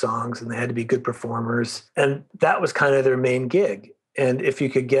with good songs and they had to be good performers. And that was kind of their main gig. And if you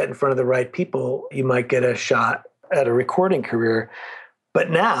could get in front of the right people, you might get a shot at a recording career. But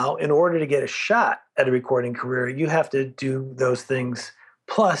now, in order to get a shot at a recording career, you have to do those things.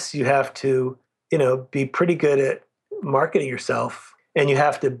 Plus, you have to, be pretty good at marketing yourself, and you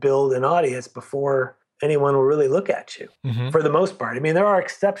have to build an audience before anyone will really look at you, for the most part. I mean, there are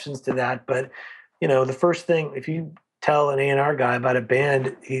exceptions to that, but the first thing, if you tell an A&R guy about a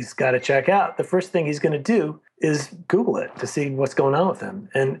band he's got to check out, the first thing he's going to do is Google it to see what's going on with them.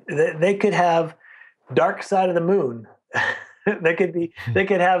 And they could have Dark Side of the Moon. they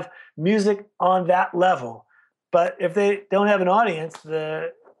could have music on that level. But if they don't have an audience,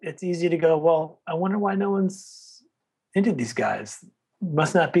 it's easy to go, well, I wonder why no one's into these guys.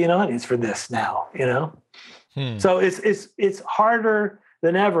 Must not be an audience for this now, So it's harder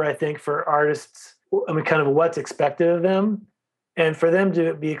than ever, I think, for artists. I mean, kind of what's expected of them, and for them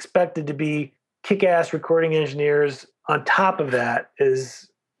to be expected to be kick-ass recording engineers on top of that is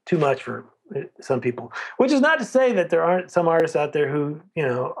too much for some people. Which is not to say that there aren't some artists out there who,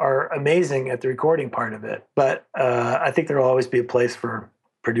 are amazing at the recording part of it. But I think there'll always be a place for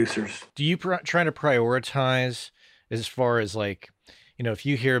producers. Do you try to prioritize as far as like, if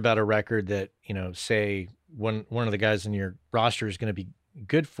you hear about a record that, say one of the guys in your roster is going to be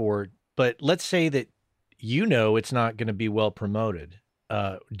good for, but let's say that it's not going to be well promoted.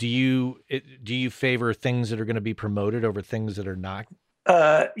 Do you favor things that are going to be promoted over things that are not?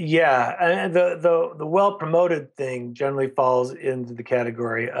 Yeah, and the well promoted thing generally falls into the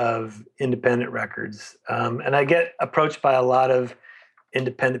category of independent records, and I get approached by a lot of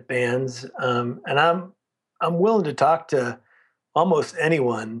independent bands, and I'm willing to talk to almost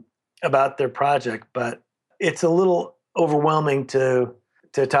anyone about their project, but it's a little overwhelming to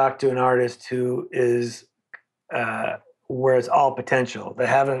talk to an artist who is where it's all potential. They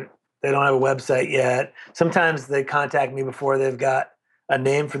don't have a website yet. Sometimes they contact me before they've got a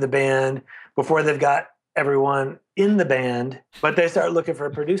name for the band, before they've got everyone in the band, but they start looking for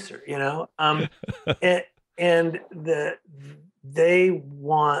a producer, and they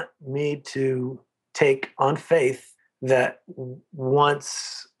want me to take on faith that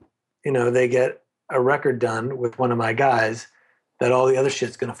once, they get a record done with one of my guys, that all the other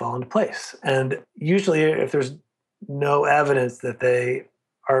shit's going to fall into place. And usually if there's no evidence that they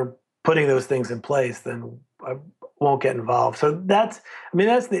are putting those things in place, then I won't get involved. So that's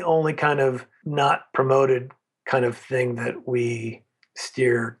the only kind of not promoted kind of thing that we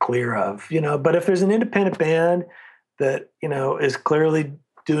steer clear of, but if there's an independent band that, is clearly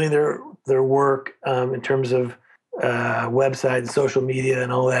doing their work in terms of website and social media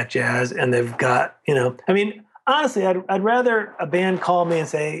and all that jazz, and they've got, honestly, I'd rather a band call me and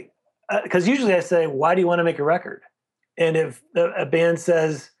say, because usually I say, why do you want to make a record? And if a band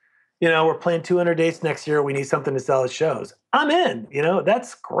says, we're playing 200 dates next year, we need something to sell at shows, I'm in.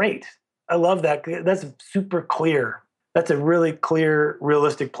 That's great. I love that. That's super clear. That's a really clear,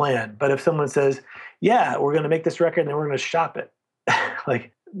 realistic plan. But if someone says, yeah, we're going to make this record and then we're going to shop it,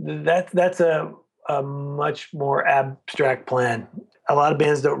 like that's a much more abstract plan. A lot of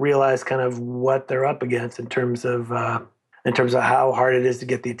bands don't realize kind of what they're up against in terms of how hard it is to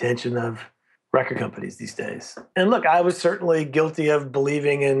get the attention of record companies these days. And look, I was certainly guilty of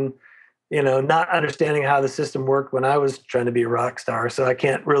believing in, not understanding how the system worked when I was trying to be a rock star. So I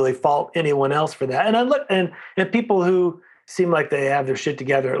can't really fault anyone else for that. And I look and people who seem like they have their shit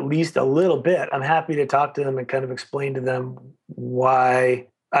together at least a little bit, I'm happy to talk to them and kind of explain to them why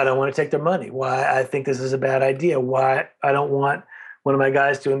I don't want to take their money, why I think this is a bad idea, why I don't want one of my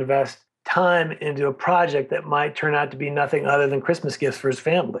guys to invest time into a project that might turn out to be nothing other than Christmas gifts for his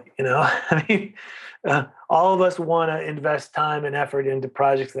family. I mean, all of us want to invest time and effort into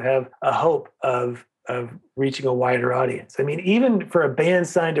projects that have a hope of reaching a wider audience. I mean, even for a band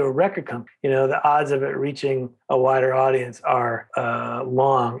signed to a record company, the odds of it reaching a wider audience are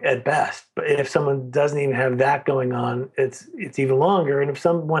long at best. But if someone doesn't even have that going on, it's even longer. And if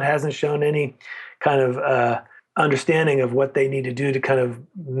someone hasn't shown any kind of understanding of what they need to do to kind of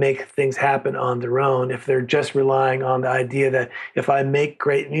make things happen on their own, if they're just relying on the idea that if I make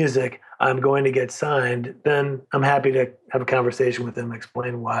great music, I'm going to get signed, then I'm happy to have a conversation with them and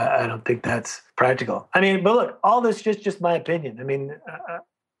explain why I don't think that's practical. I mean, but look, all this is just my opinion. I mean,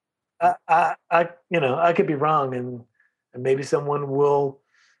 I could be wrong, and maybe someone will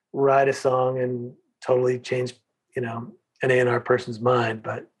write a song and totally change, an A&R person's mind,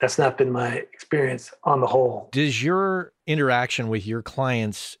 but that's not been my experience on the whole. Does your interaction with your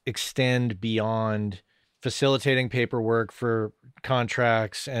clients extend beyond facilitating paperwork for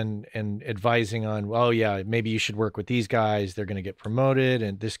contracts and advising on, well, yeah, maybe you should work with these guys, they're going to get promoted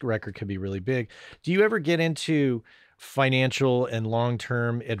and this record could be really big? Do you ever get into financial and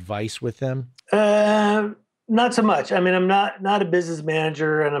long-term advice with them? Not so much. I mean, I'm not a business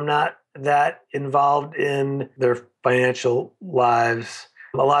manager, and I'm not that involved in their financial lives.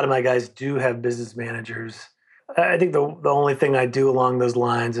 A lot of my guys do have business managers. I think the only thing I do along those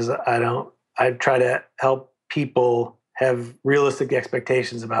lines is I try to help people have realistic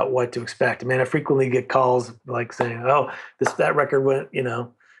expectations about what to expect. I mean, I frequently get calls like saying, "Oh, that record went,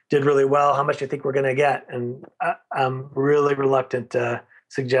 did really well. How much do you think we're going to get?" And I'm really reluctant to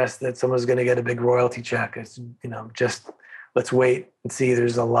suggest that someone's going to get a big royalty check. It's, just let's wait and see.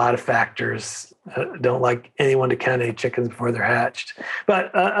 There's a lot of factors. I don't like anyone to count any chickens before they're hatched.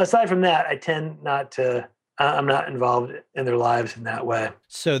 But aside from that, I tend I'm not involved in their lives in that way.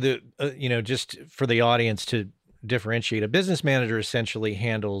 So just for the audience to differentiate, a business manager essentially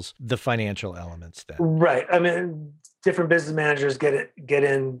handles the financial elements then. Right. I mean, different business managers get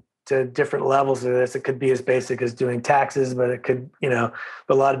into different levels of this. It could be as basic as doing taxes, but it could, but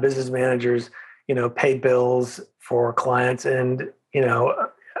a lot of business managers, pay bills for clients and,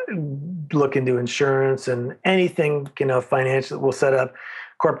 look into insurance and anything, financial. We'll set up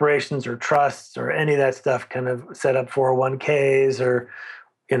corporations or trusts or any of that stuff, kind of set up 401ks or,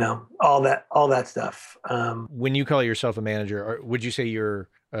 all that stuff. When you call yourself a manager, would you say you're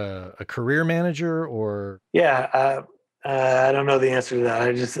a career manager or? Yeah, I don't know the answer to that.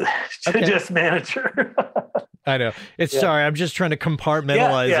 I just manager. I know. Sorry, I'm just trying to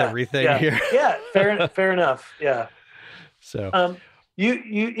compartmentalize everything here. Yeah, fair enough. Yeah. So, you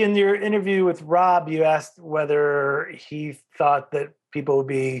in your interview with Rob, you asked whether he thought that people would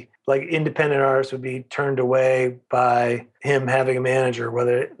be like independent artists would be turned away by him having a manager,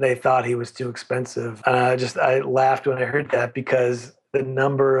 whether they thought he was too expensive. And I laughed when I heard that, because the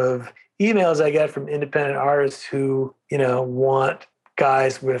number of emails I get from independent artists who, want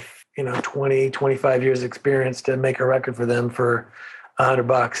guys with, 20, 25 years experience to make a record for them for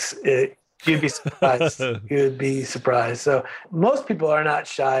 $100. You'd be surprised. You'd be surprised. So most people are not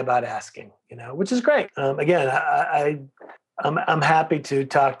shy about asking, which is great. Again, I'm happy to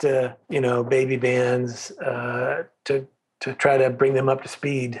talk to, baby bands to try to bring them up to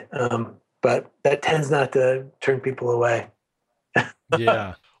speed. But that tends not to turn people away.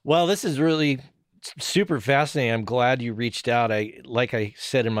 Yeah. Well, this is really super fascinating. I'm glad you reached out. Like I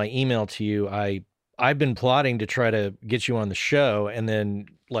said in my email to you, I've been plotting to try to get you on the show, and then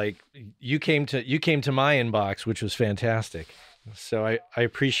you came to my inbox, which was fantastic. So I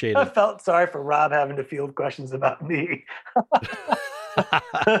appreciate it. I felt sorry for Rob having to field questions about me.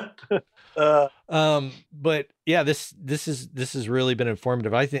 But yeah, this has really been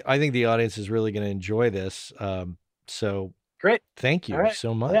informative. I think the audience is really going to enjoy this. So great. Thank you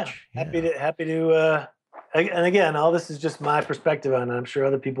so much. Yeah. Happy to, and again, all this is just my perspective on it. I'm sure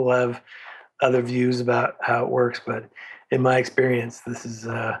other people have other views about how it works, but in my experience, this is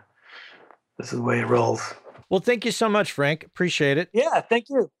the way it rolls. Well, thank you so much, Frank. Appreciate it. Yeah, thank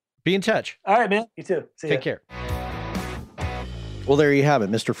you. Be in touch. All right, man. You too. See ya. Take care. Well, there you have it,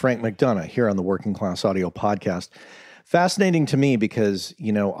 Mr. Frank McDonough here on the Working Class Audio Podcast. Fascinating to me because,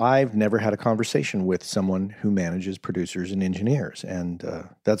 I've never had a conversation with someone who manages producers and engineers, and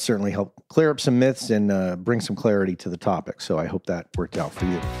that certainly helped clear up some myths and bring some clarity to the topic. So I hope that worked out for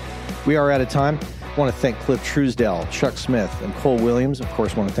you. We are out of time. I want to thank Cliff Truesdell, Chuck Smith, and Cole Williams. Of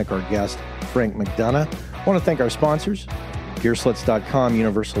course, I want to thank our guest, Frank McDonough. I want to thank our sponsors, Gearslutz.com,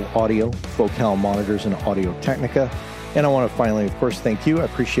 Universal Audio, Focal Monitors, and Audio Technica. And I want to finally, of course, thank you. I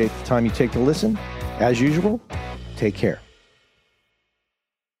appreciate the time you take to listen. As usual, take care.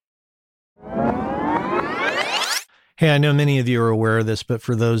 Hey, I know many of you are aware of this, but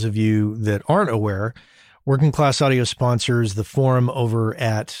for those of you that aren't aware, Working Class Audio sponsors the forum over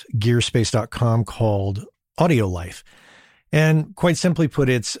at gearspace.com called Audio Life. And quite simply put,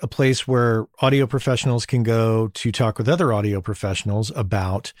 it's a place where audio professionals can go to talk with other audio professionals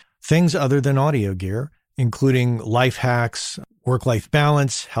about things other than audio gear, including life hacks, work-life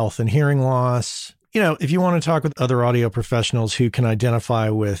balance, health and hearing loss. You know, if you want to talk with other audio professionals who can identify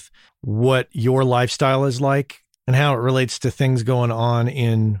with what your lifestyle is like and how it relates to things going on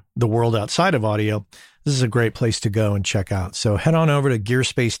in the world outside of audio, this is a great place to go and check out. So head on over to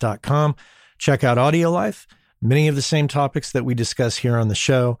gearspace.com, check out Audio Life, many of the same topics that we discuss here on the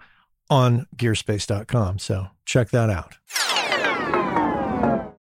show on gearspace.com. So check that out.